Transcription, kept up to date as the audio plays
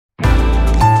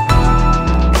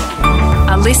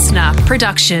listener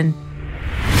production.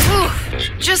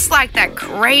 Just like that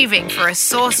craving for a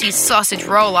saucy sausage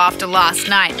roll after last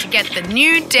night to get the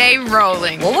new day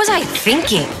rolling. What was I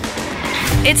thinking?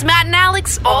 It's Matt and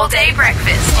Alex All Day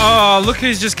Breakfast. Oh, look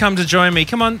who's just come to join me.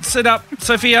 Come on, sit up,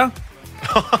 Sophia.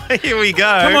 Here we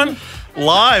go. Come on.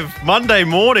 Live Monday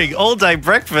morning, all day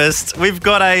breakfast. We've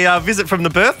got a visit from the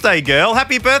birthday girl.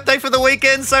 Happy birthday for the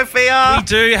weekend, Sophia. We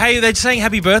do. Hey, they're saying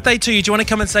happy birthday to you. Do you want to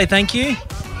come and say thank you?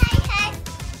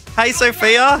 Hey,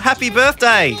 Sophia. Happy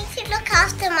birthday. You should look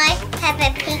after my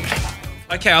Peppa Pig.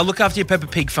 Okay, I'll look after your Peppa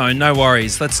Pig phone. No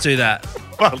worries. Let's do that.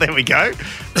 Well, there we go.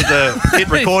 Hit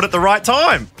record at the right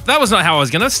time. That was not how I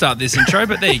was going to start this intro,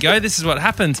 but there you go. This is what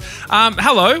happens.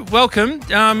 Hello, welcome.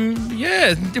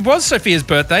 It was Sophia's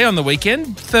birthday on the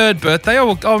weekend, third birthday.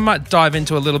 I might dive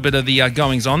into a little bit of the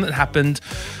goings-on that happened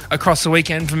across the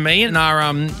weekend for me and our,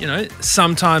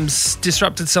 sometimes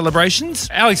disrupted celebrations.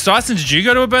 Alex Dyson, did you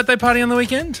go to a birthday party on the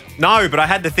weekend? No, but I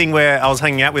had the thing where I was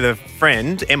hanging out with a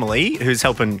friend, Emily, who's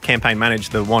helping campaign manage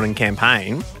the Wannon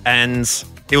campaign, and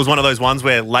it was one of those ones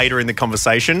where later in the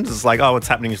conversation, it's like, oh, what's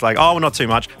happening? It's like, oh, well, not too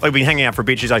much. Like, we've been hanging out for a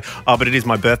bit. She's like, oh, but it is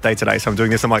my birthday today, so I'm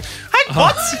doing this. I'm like, hey,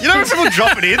 what? You know when people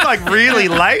drop it in, like, really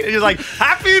late? And you're like,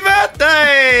 happy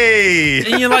birthday!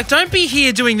 And you're like, don't be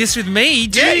here doing this with me.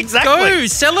 Yeah, exactly. Go,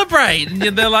 celebrate. And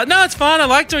they're like, no, it's fine. I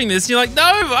like doing this. And you're like, no,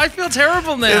 I feel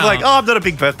terrible now. It's like, oh, I'm not a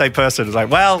big birthday person. It's like,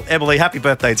 well, Emily, happy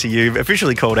birthday to you.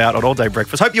 Officially called out on All Day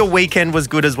Breakfast. Hope your weekend was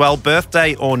good as well.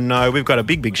 Birthday or no, we've got a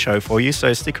big show for you,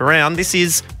 so stick around. This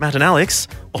is Matt and Alex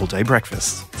All Day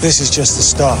Breakfast. This is just the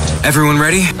start. Everyone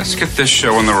ready? Let's get this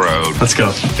show on the road. Let's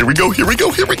go. Here we go.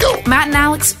 Matt and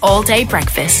Alex All Day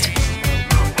Breakfast.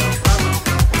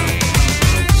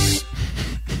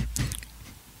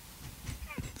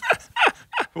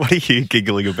 What are you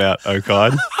giggling about,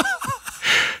 Okine?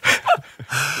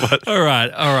 What? All right.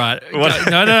 What?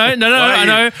 No. I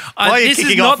know. Why are you this is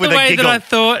kicking not off the with a way that giggle? I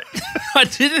thought. I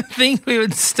didn't think we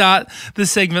would start the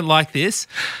segment like this.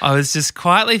 I was just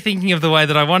quietly thinking of the way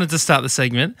that I wanted to start the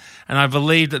segment, and I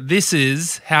believed that this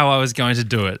is how I was going to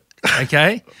do it.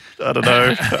 Okay? I don't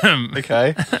know.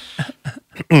 Okay.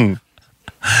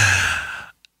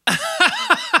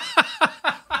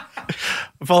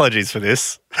 Apologies for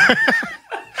this.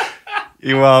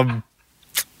 A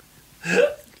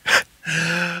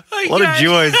lot of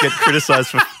duos get criticised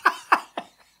for,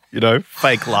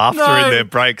 fake laughter in their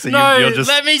breaks. And you're just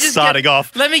starting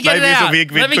off. Let me get Maybe it this out. will be a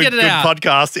good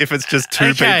podcast if it's just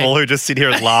two people who just sit here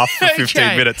and laugh for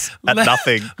 15 minutes at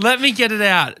nothing. Let me get it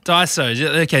out.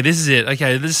 Daiso. Okay, this is it.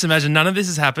 Okay, just imagine none of this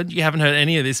has happened. You haven't heard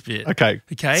any of this bit. Okay.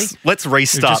 Okay? Let's We've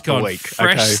restart just the gone week.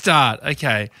 fresh start.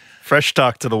 Okay. Fresh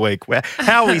start to the week.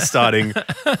 How are we starting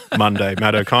Monday,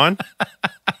 Matt Okine?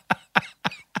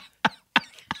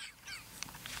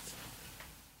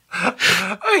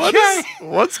 Okay.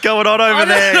 What's going on over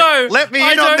there? Know. Let me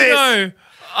in on this.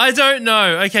 I don't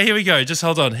know. Okay, here we go. Just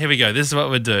hold on. Here we go. This is what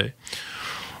we'll do.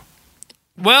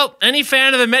 Well, any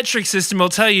fan of the metric system will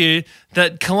tell you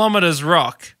that kilometres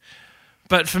rock.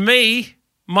 But for me,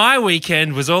 my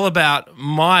weekend was all about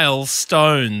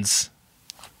milestones.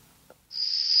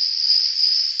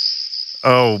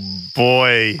 Oh,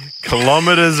 boy.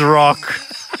 Kilometres rock.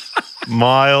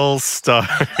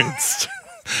 Milestones.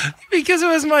 Because it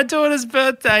was my daughter's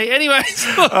birthday. Anyways.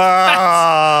 Good.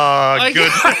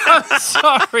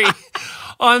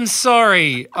 I'm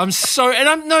sorry.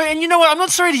 And you know what? I'm not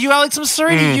sorry to you, Alex. I'm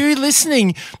sorry to you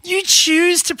listening. You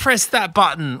choose to press that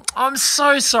button. I'm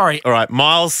so sorry. All right,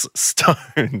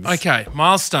 milestones. Okay,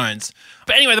 milestones.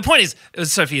 But anyway, the point is, it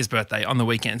was Sophia's birthday on the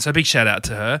weekend, so big shout out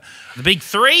to her. The big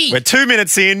three. We're 2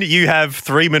 minutes in. You have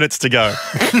 3 minutes to go.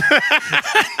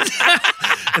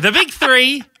 The big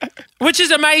three, which is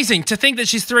amazing to think that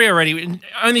she's three already. It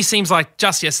only seems like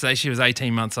just yesterday she was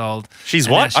 18 months old. She's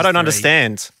and now what? I don't three.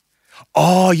 understand.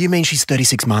 Oh, you mean she's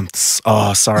 36 months.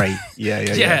 Oh, sorry.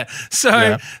 Yeah.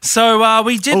 So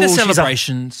we did the she's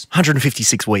celebrations.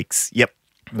 156 weeks. Yep.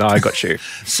 No, I got you.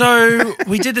 So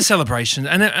we did the celebration,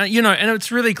 and and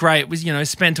it's really great. It was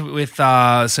spent with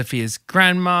Sophia's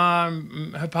grandma,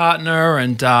 her partner,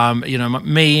 and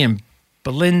me and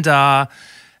Belinda.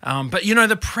 But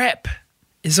the prep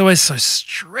is always so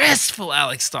stressful,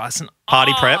 Alex Dyson.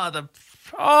 Party prep.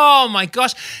 Oh my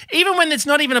gosh! Even when it's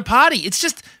not even a party, it's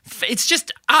just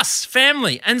us,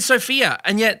 family, and Sophia,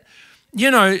 and yet.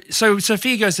 So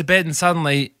Sophia goes to bed and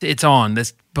suddenly it's on.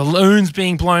 There's balloons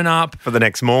being blown up. For the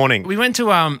next morning. We went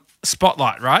to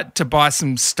Spotlight, right, to buy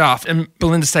some stuff, and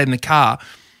Belinda stayed in the car.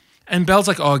 And Belle's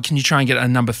like, oh, can you try and get a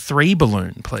number 3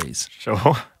 balloon, please?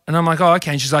 Sure. And I'm like, oh,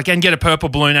 okay. And she's like, and get a purple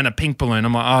balloon and a pink balloon.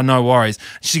 I'm like, oh, no worries.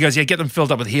 She goes, yeah, get them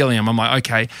filled up with helium. I'm like,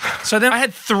 okay. So then I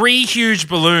had 3 huge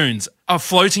balloons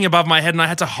floating above my head and I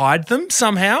had to hide them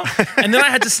somehow. And then I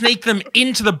had to sneak them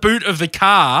into the boot of the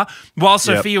car while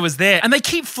Sophia was there. And they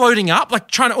keep floating up, like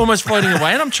almost floating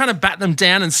away. And I'm trying to bat them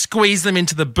down and squeeze them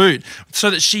into the boot so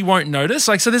that she won't notice.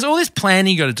 Like, so there's all this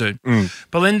planning you got to do.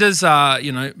 Belinda's,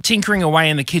 tinkering away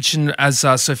in the kitchen as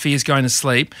Sophia's going to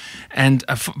sleep. And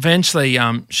eventually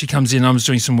she comes in. I was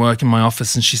doing some work in my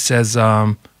office and she says,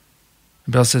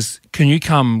 Belle says, "Can you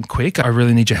come quick? I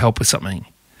really need your help with something."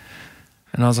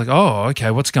 And I was like, "Oh,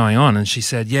 okay, what's going on?" And she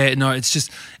said, "Yeah, no, it's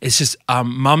just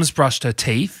Mum's brushed her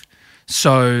teeth,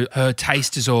 so her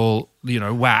taste is all,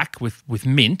 whack with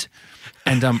mint,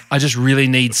 and I just really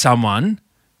need someone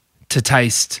to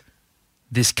taste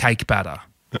this cake batter."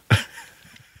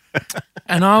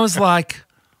 And I was like,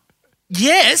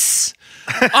 "Yes,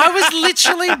 I was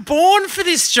literally born for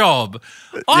this job.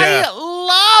 I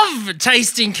love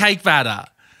tasting cake batter."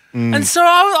 And so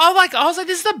I was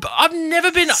like, I've never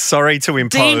been sorry to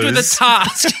impose deemed with a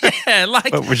task.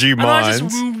 But would you mind? And I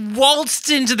just waltzed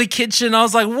into the kitchen. I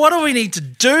was like, what do we need to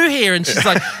do here? And she's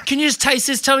like, can you just taste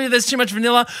this? Tell me if there's too much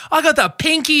vanilla. I got the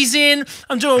pinkies in.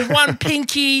 I'm doing one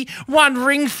pinky, one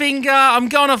ring finger. I'm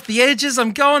going off the edges.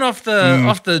 I'm going off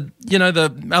the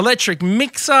the electric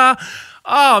mixer.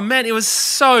 Oh man, it was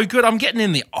so good. I'm getting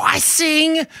in the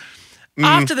icing.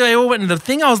 After they all went in the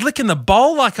thing, I was licking the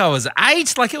bowl like I was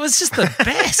 8. Like, it was just the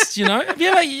best, Have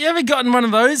you ever gotten one of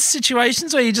those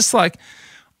situations where you're just like,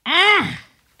 I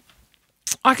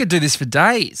could do this for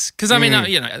days? Because, I mean,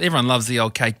 everyone loves the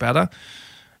old cake batter.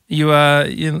 You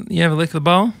ever lick the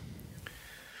bowl?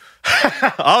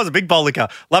 I was a big bowl licker.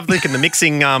 Loved licking the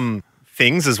mixing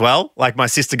things as well. Like, my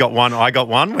sister got one, I got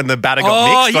one when the batter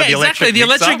got mixed. Oh, yeah, exactly. The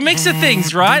electric mixer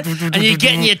things, right? And you're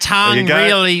getting your tongue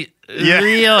really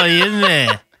in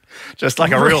there. Just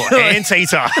like a real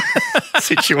anteater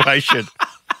situation.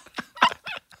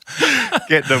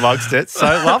 Getting amongst it. So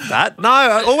love that. No,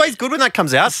 always good when that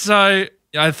comes out. So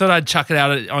I thought I'd chuck it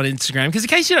out on Instagram because in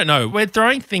case you don't know, we're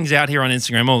throwing things out here on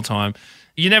Instagram all the time.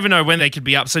 You never know when they could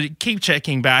be up, so keep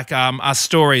checking back. Our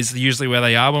stories are usually where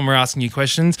they are when we're asking you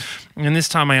questions. And this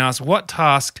time I asked, what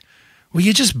task were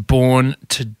you just born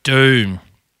to do?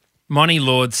 Monty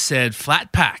Lord said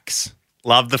flat packs.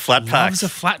 Love the flat pack. Loves a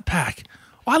flat pack.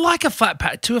 I like a flat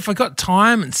pack too if I got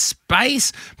time and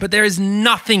space, but there is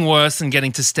nothing worse than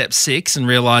getting to step 6 and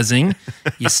realising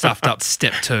you stuffed up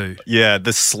step 2. Yeah,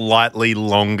 the slightly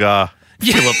longer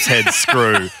Phillips head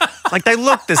screw. Like, they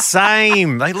look the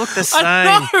same. They look the same.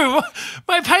 I know.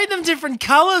 I paint them different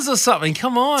colours or something.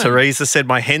 Come on. Teresa said,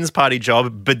 my hen's party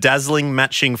job, bedazzling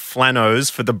matching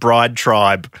flanos for the bride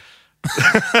tribe.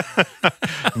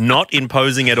 Not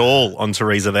imposing at all on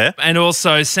Teresa there. And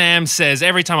also Sam says,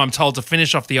 every time I'm told to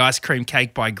finish off the ice cream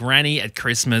cake by Granny at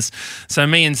Christmas. So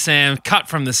me and Sam cut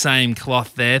from the same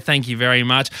cloth there. Thank you very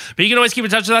much. But you can always keep in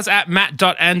touch with us at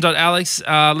matt.and.alex.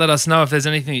 Let us know if there's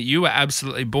anything that you were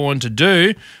absolutely born to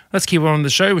do. Let's keep on the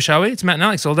show, shall we? It's Matt and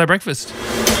Alex, All Day Breakfast.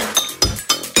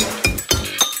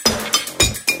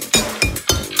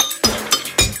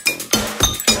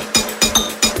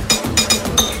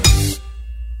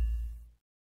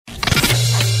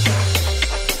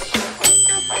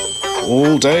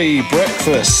 All Day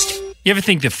Breakfast. You ever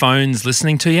think the phone's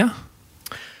listening to you?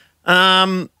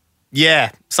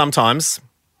 Yeah, sometimes.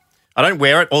 I don't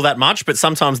wear it all that much, but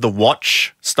sometimes the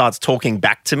watch starts talking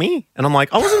back to me, and I'm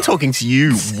like, I wasn't talking to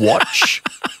you, watch.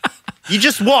 You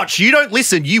just watch. You don't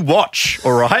listen. You watch,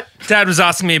 all right? Dad was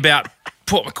asking me about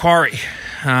Port Macquarie.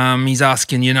 He's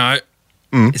asking,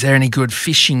 is there any good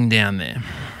fishing down there?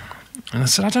 And I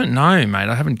said, I don't know, mate.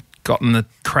 I haven't gotten the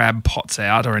crab pots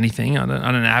out or anything. I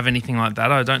don't have anything like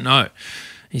that. I don't know.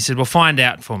 He said, well, find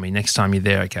out for me next time you're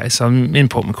there, okay? So I'm in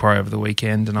Port Macquarie over the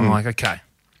weekend, and I'm like, okay.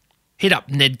 Hit up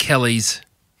Ned Kelly's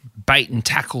bait and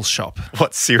tackle shop.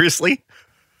 What, seriously?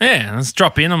 Yeah, let's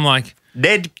drop in. I'm like,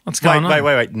 what's going on?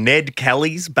 Wait. Ned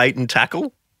Kelly's bait and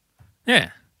tackle?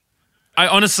 Yeah. I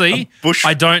honestly,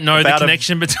 I don't know the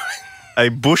connection between... A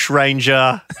bush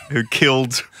ranger who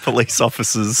killed police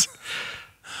officers.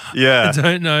 Yeah.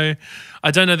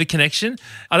 I don't know the connection.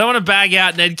 I don't want to bag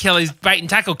out Ned Kelly's bait and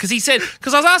tackle because I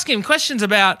was asking him questions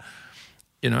about,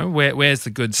 where's the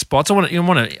good spots. I want to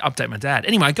update my dad.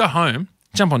 Anyway, I go home,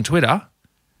 jump on Twitter,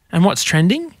 and what's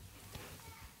trending?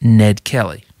 Ned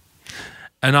Kelly.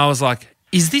 And I was like,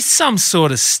 is this some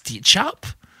sort of stitch up?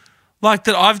 Like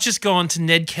that I've just gone to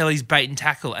Ned Kelly's bait and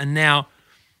tackle and now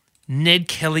Ned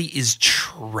Kelly is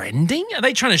trending? Are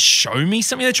they trying to show me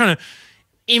something? Are they trying to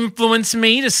influence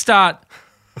me to start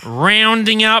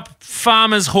rounding up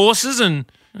farmers' horses and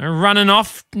running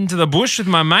off into the bush with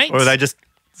my mates? Or are they just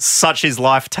such is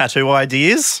life tattoo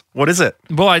ideas? What is it?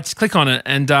 Well, I just click on it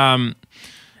and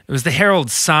it It was the Herald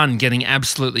Sun getting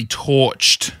absolutely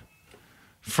torched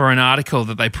for an article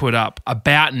that they put up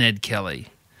about Ned Kelly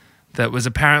that was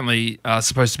apparently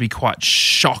supposed to be quite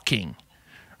shocking,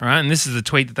 right? And this is the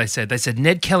tweet that they said. They said,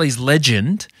 Ned Kelly's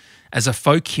legend as a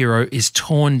folk hero is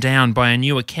torn down by a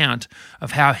new account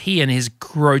of how he and his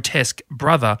grotesque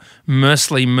brother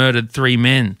mercilessly murdered 3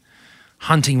 men,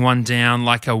 hunting one down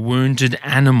like a wounded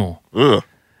animal. Ugh.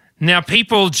 Now,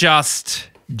 people just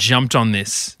jumped on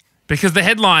this because the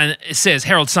headline says,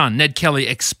 Herald Sun, Ned Kelly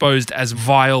exposed as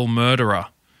vile murderer.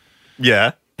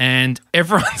 Yeah. And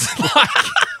everyone's like,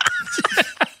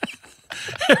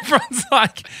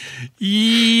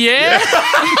 yeah.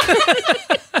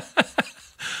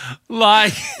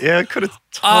 Like, Yeah, I could have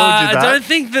told you that. I don't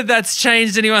think that that's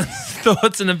changed anyone's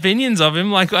thoughts and opinions of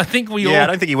him. Like, I think we all... I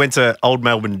don't think he went to Old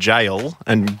Melbourne Jail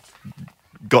and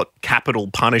got capital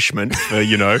punishment for,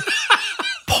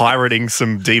 pirating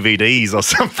some DVDs or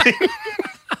something.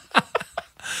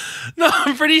 No,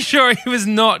 I'm pretty sure he was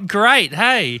not great,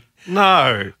 hey?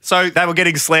 No. So they were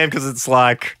getting slammed because it's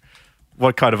like,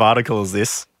 what kind of article is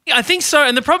this? I think so.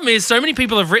 And the problem is so many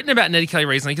people have written about Ned Kelly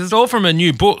recently because it's all from a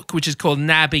new book, which is called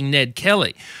Nabbing Ned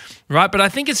Kelly, right? But I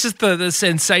think it's just the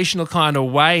sensational kind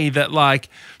of way that, like,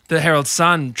 the Herald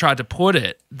Sun tried to put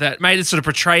it that made it sort of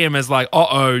portray him as like,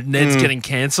 Ned's getting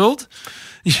cancelled.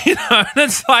 And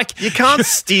it's like... You can't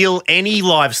steal any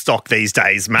livestock these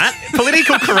days, Matt.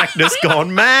 Political correctness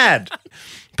gone mad.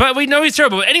 But we know he's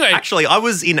terrible. Anyway... Actually, I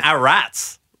was in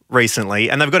Ararat recently,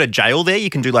 and they've got a jail there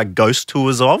you can do, like, ghost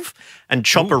tours of, and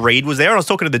Chopper Reed was there, and I was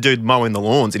talking to the dude mowing the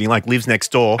lawns, and he, like, lives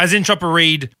next door. As in Chopper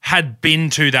Reed had been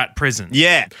to that prison.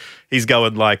 Yeah. He's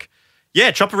going, like,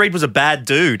 yeah, Chopper Reed was a bad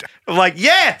dude. I'm like,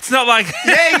 yeah. It's not like...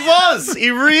 Yeah, he was.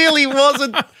 He really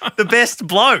wasn't the best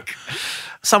bloke.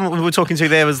 Someone we were talking to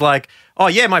there was like, oh,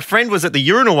 yeah, my friend was at the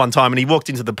urinal one time and he walked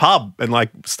into the pub and, like,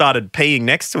 started peeing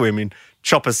next to him, and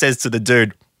Chopper says to the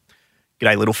dude,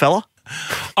 "G'day, little fella."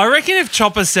 I reckon if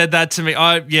Chopper said that to me,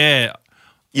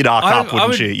 You'd arc up,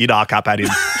 wouldn't you? You'd arc up at him.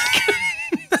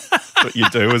 What you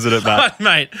do, isn't it, Matt?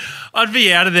 Mate, I'd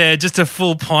be out of there just a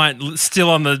full pint still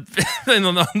on the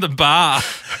on the bar.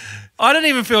 I don't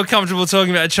even feel comfortable talking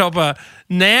about Chopper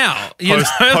now.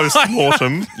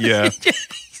 Post-mortem, yeah.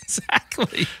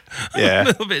 Exactly. Yeah. I'm a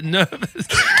little bit nervous.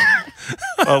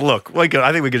 Oh, look, I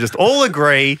think we could just all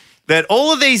agree that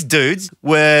all of these dudes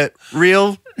were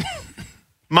real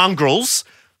mongrels,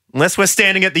 unless we're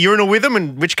standing at the urinal with them,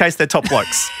 in which case they're top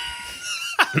blokes.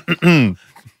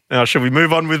 Now, should we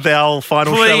move on with our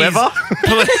final show ever?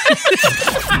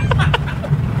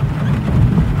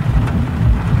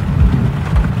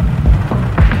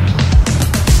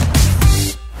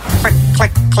 Click,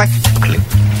 click, click, click,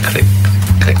 click.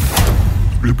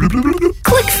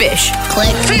 Clickfish.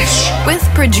 Clickfish. With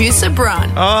producer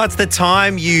Bron. Oh, it's the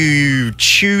time you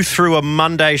chew through a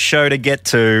Monday show to get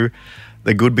to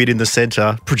the good bit in the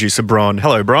centre, producer Bron.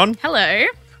 Hello, Bron. Hello.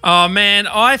 Oh, man,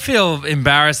 I feel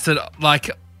embarrassed that,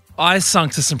 like, I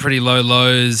sunk to some pretty low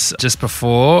lows just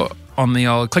before on the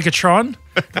old Clickatron,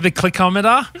 the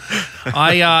clickometer.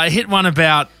 I hit one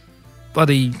about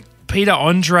bloody Peter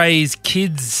Andre's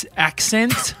kid's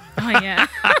accent. Oh, yeah.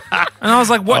 And I was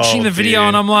like watching the video dear.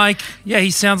 and I'm like, yeah,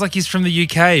 he sounds like he's from the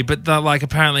UK, but like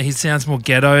apparently he sounds more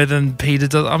ghetto than Peter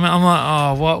does. I'm like,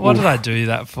 oh, what did I do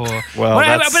that for? Well,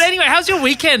 but anyway, how's your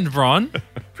weekend, Bron?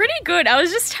 Pretty good. I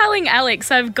was just telling Alex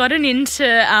I've gotten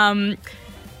into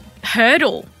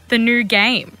Hurdle, the new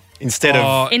game. Instead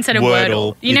of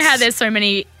Wordle. You know how there's so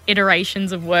many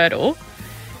iterations of Wordle?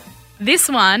 This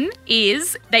one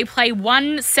is they play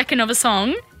 1 second of a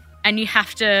song and you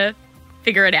have to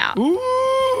figure it out.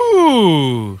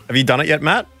 Ooh. Have you done it yet,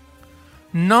 Matt?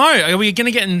 No. Are we going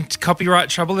to get in copyright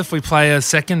trouble if we play a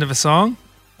second of a song?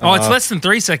 Oh, it's less than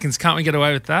 3 seconds. Can't we get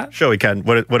away with that? Sure we can.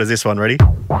 What is this one? Ready?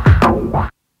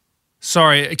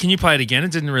 Sorry, can you play it again?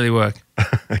 It didn't really work.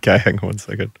 Okay, hang on 1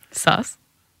 second. Sus.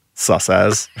 Sus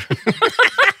as.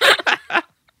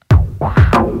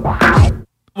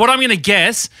 What I'm going to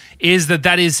guess is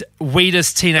that is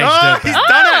Wheatus Teenage Oh, Dirtbag. he's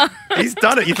done it. He's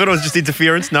done it. You thought it was just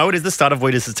interference? No, it is the start of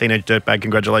Wheatus' Teenage Dirtbag.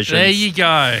 Congratulations. There you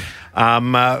go.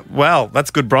 Well,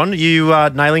 that's good, Bron. You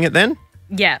nailing it then?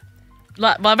 Yeah.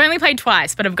 Well, I've only played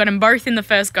twice, but I've got them both in the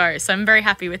first go, so I'm very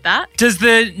happy with that. Does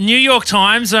the New York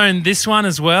Times own this one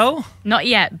as well? Not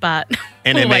yet, but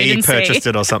we'll wait NME and purchased see.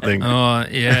 it or something. Oh,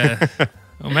 yeah.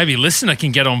 Or maybe listener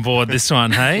can get on board this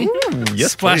one, hey?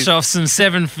 Yes, Splash please. off some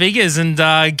 7 figures and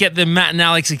get the Matt and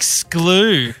Alex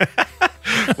exclu.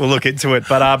 We'll look into it.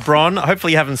 But Bron,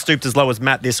 hopefully you haven't stooped as low as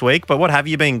Matt this week. But what have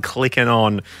you been clicking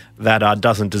on that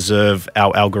doesn't deserve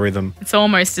our algorithm? It's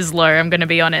almost as low, I'm going to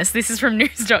be honest. This is from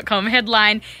news.com.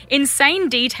 Headline, insane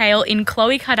detail in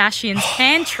Khloe Kardashian's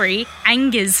pantry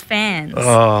angers fans.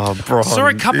 Oh, Bron. Saw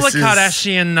a couple of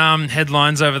Kardashian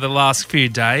headlines over the last few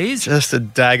days. Just a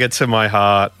dagger to my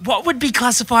heart. What would be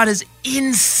classified as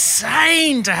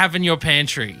insane to have in your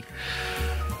pantry?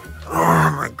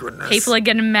 Oh, my goodness. People are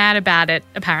getting mad about it,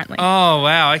 apparently. Oh,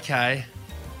 wow, okay.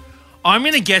 I'm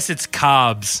going to guess it's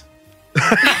carbs.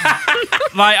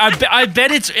 I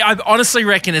bet I honestly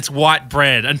reckon it's white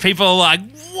bread, and people are like,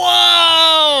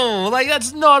 whoa, like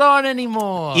that's not on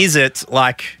anymore. Is it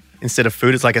like, instead of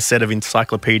food, it's like a set of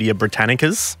Encyclopedia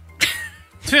Britannicas?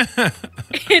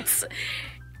 It's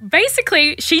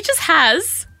basically, she just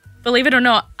has, believe it or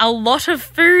not, a lot of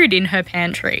food in her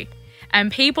pantry. And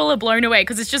people are blown away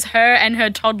because it's just her and her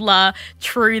toddler,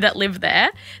 True, that live there.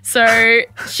 So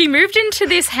she moved into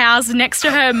this house next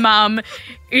to her mum,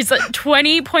 who's a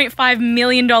 $20.5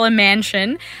 million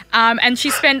mansion. And she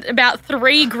spent about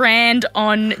 $3,000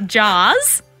 on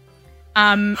jars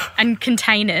and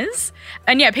containers.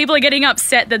 And yeah, people are getting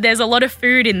upset that there's a lot of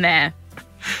food in there,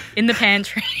 in the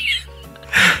pantry.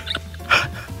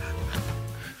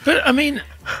 But, I mean,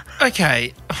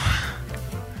 okay.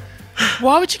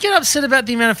 Why would you get upset about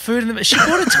the amount of food in the... She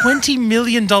bought a $20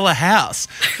 million house.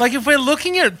 Like, if we're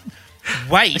looking at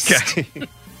waste... Okay.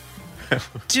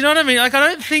 Do you know what I mean? Like, I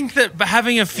don't think that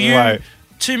having a few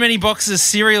too many boxes of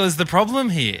cereal is the problem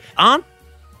here. Aren't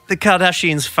the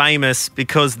Kardashians famous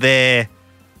because they're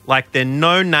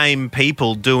no-name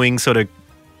people doing sort of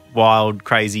wild,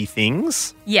 crazy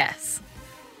things? Yes.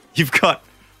 You've got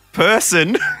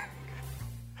person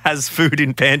has food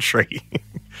in pantry.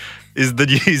 Is the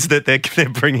news that they're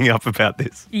bringing up about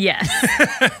this? Yes.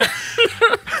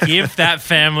 Give that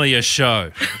family a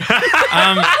show.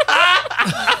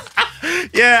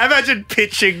 Yeah, imagine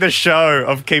pitching the show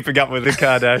of Keeping Up with the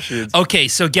Kardashians. Okay,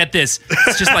 so get this.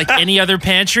 It's just like any other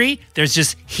pantry. There's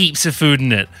just heaps of food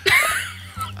in it.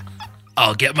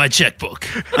 I'll get my checkbook.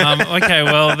 Okay,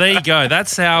 well, there you go.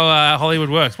 That's how Hollywood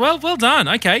works. Well done.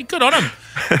 Okay, good on them.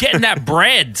 Getting that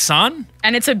bread, son.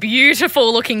 And it's a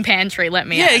beautiful looking pantry, let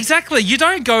me add. Yeah, exactly. You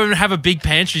don't go and have a big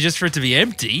pantry just for it to be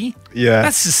empty. Yeah.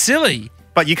 That's just silly.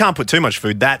 But you can't put too much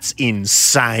food. That's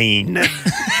insane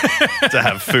to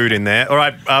have food in there. All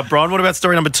right, Brian, what about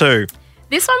story number 2?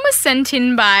 This one was sent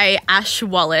in by Ash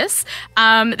Wallace.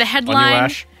 The headline, On you,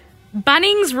 Ash.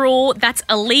 Bunnings rule that's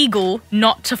illegal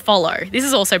not to follow. This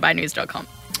is also by news.com.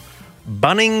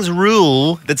 Bunnings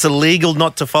rule that's illegal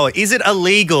not to follow. Is it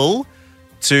illegal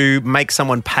to make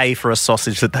someone pay for a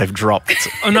sausage that they've dropped?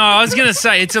 Oh, no, I was going to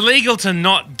say it's illegal to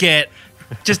not get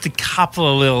just a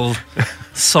couple of little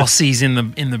saucies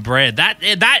in the bread. That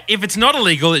if it's not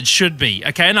illegal, it should be.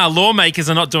 Okay, and our lawmakers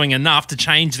are not doing enough to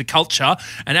change the culture.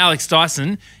 And Alex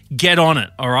Dyson, get on it.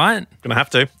 All right, Gonna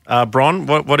have to. Bron,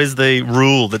 what is the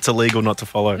rule that's illegal not to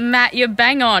follow? Matt, you're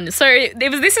bang on. So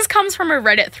this comes from a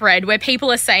Reddit thread where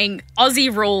people are saying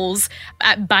Aussie rules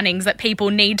at Bunnings that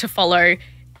people need to follow.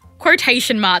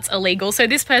 Quotation marks illegal. So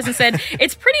this person said,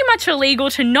 it's pretty much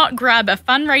illegal to not grab a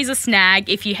fundraiser snag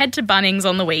if you head to Bunnings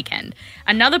on the weekend.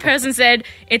 Another person said,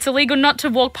 it's illegal not to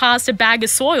walk past a bag of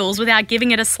soils without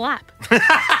giving it a slap.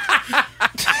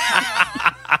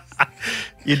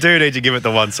 You do need to give it the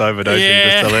once over, don't you?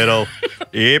 Just a little.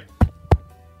 Yep.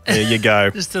 There you go.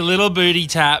 Just a little booty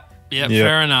tap. Yep,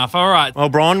 fair enough. All right. Well,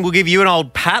 Bron, we'll give you an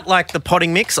old pat like the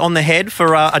potting mix on the head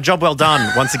for a job well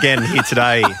done once again here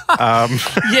today.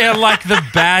 Yeah, like the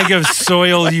bag of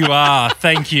soil you are.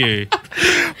 Thank you.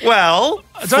 Well,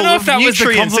 I don't know if that was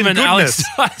the compliment, Alex.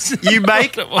 You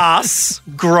make us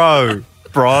grow,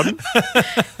 Bron.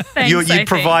 You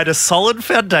provide a solid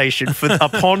foundation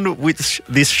upon which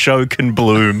this show can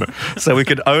bloom. So we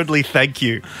can only thank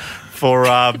you for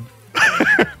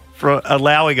for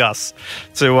allowing us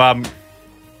to, I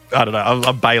don't know,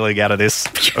 I'm bailing out of this.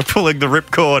 I'm pulling the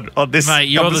ripcord on this Mate,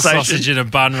 you're the sausage in a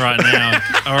bun right now.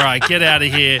 All right, get out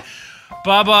of here.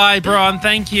 Bye-bye, Brian.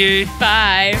 Thank you.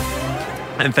 Bye.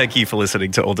 And thank you for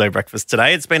listening to All Day Breakfast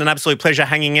today. It's been an absolute pleasure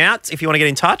hanging out. If you want to get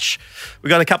in touch, we've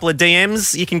got a couple of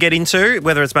DMs you can get into,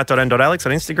 whether it's matt.n.alex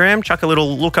on Instagram. Chuck a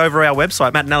little look over our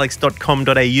website,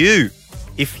 mattandalex.com.au.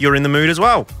 if you're in the mood as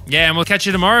well. Yeah, and we'll catch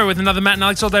you tomorrow with another Matt and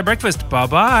Alex All Day Breakfast.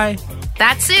 Bye-bye.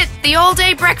 That's it. The All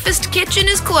Day Breakfast kitchen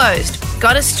is closed.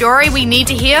 Got a story we need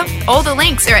to hear? All the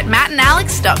links are at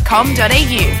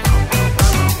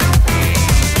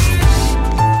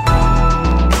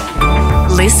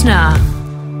mattandalex.com.au. Listener.